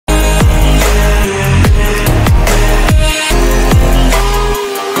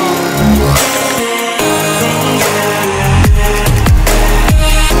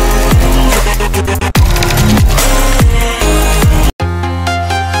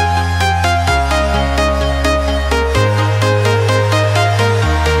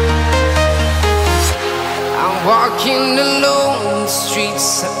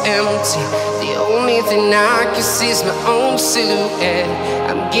thing I can see is my own silhouette.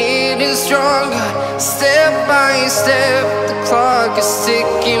 I'm getting stronger, step by step. The clock is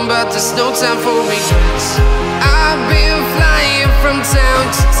ticking, but there's no time for regrets. I've been flying from town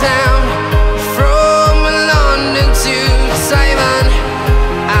to town, from London to Taiwan.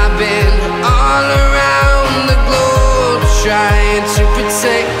 I've been all around the globe, trying to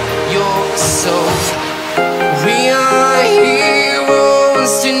protect your soul. We are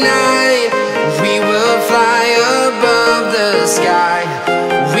heroes tonight. We will fly above the sky.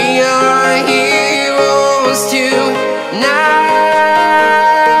 We are heroes tonight.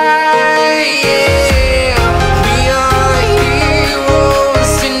 Yeah. We are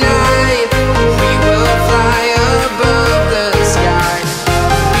heroes tonight. We will fly above the sky.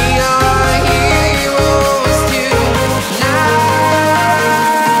 We are heroes tonight.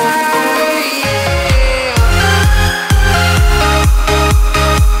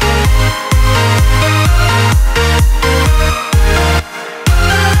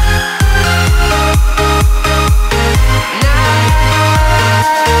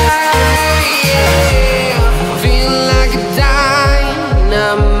 Feeling like a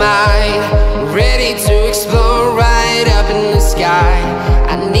dynamite, ready to explode right up in the sky.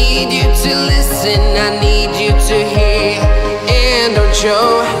 I need you to listen, I need you to hear, and don't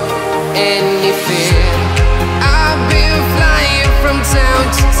show any fear. I've been flying from town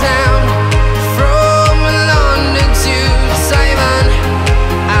to town, from London to Taiwan.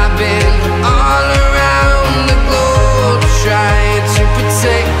 I've been all around the globe, trying to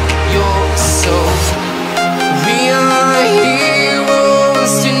protect your soul. We are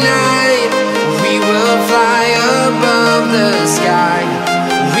heroes tonight. We will fly above the sky.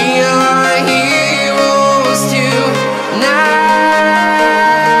 We are heroes tonight.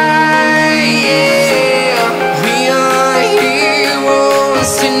 Yeah. We are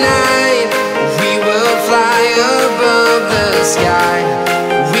heroes tonight. We will fly above the sky.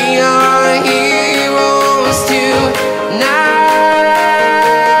 We are heroes tonight.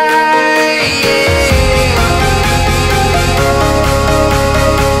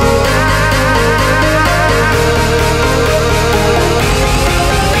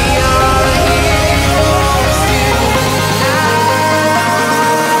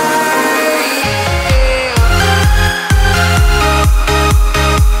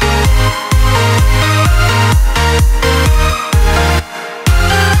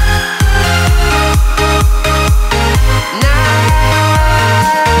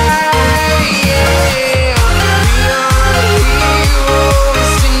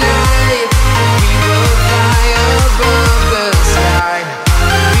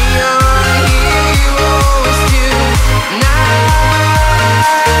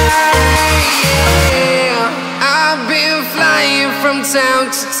 Town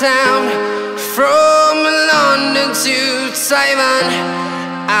to town, from London to Taiwan.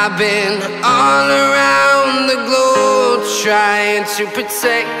 I've been all around the globe, trying to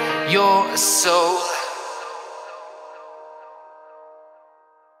protect your soul.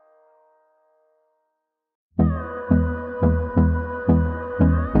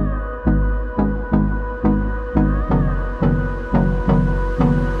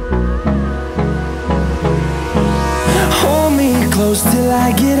 Close till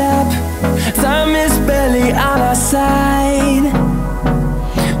I get up. Time is barely on our side.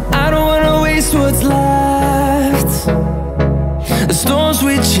 I don't wanna waste what's left. The storms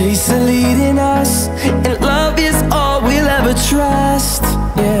we chase are leading us, and love is all we'll ever trust.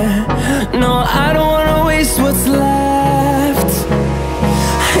 Yeah, no, I don't wanna waste what's left.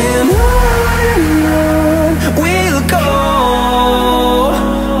 And on we'll go,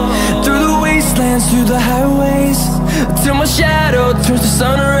 through the wastelands, through the highways, till my shadow turns to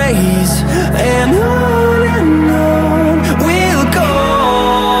sun rays. And on we'll go,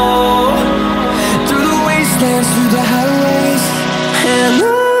 through the wastelands, through the highways. And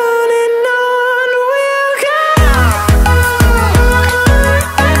on we'll go.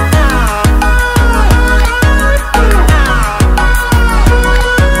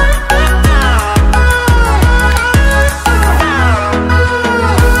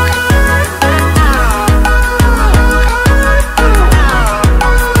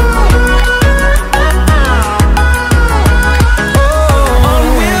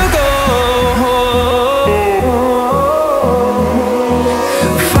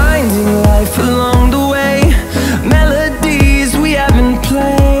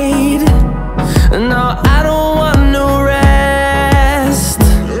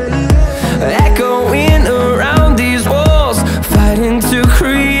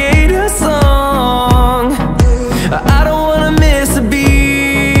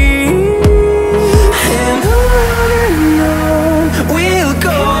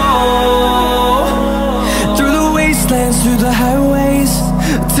 through the highways,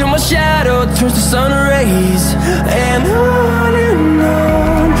 till my shadow turns to sun rays. And on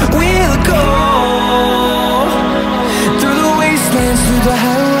we'll go, through the wastelands, through the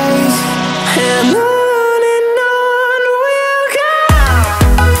highways. And on we'll go.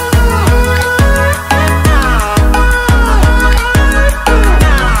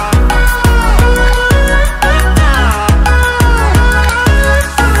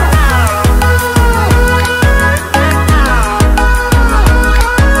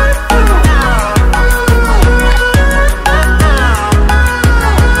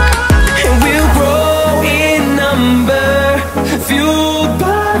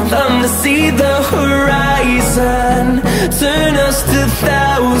 See the horizon turn us to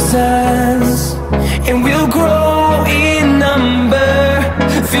thousands, and we'll grow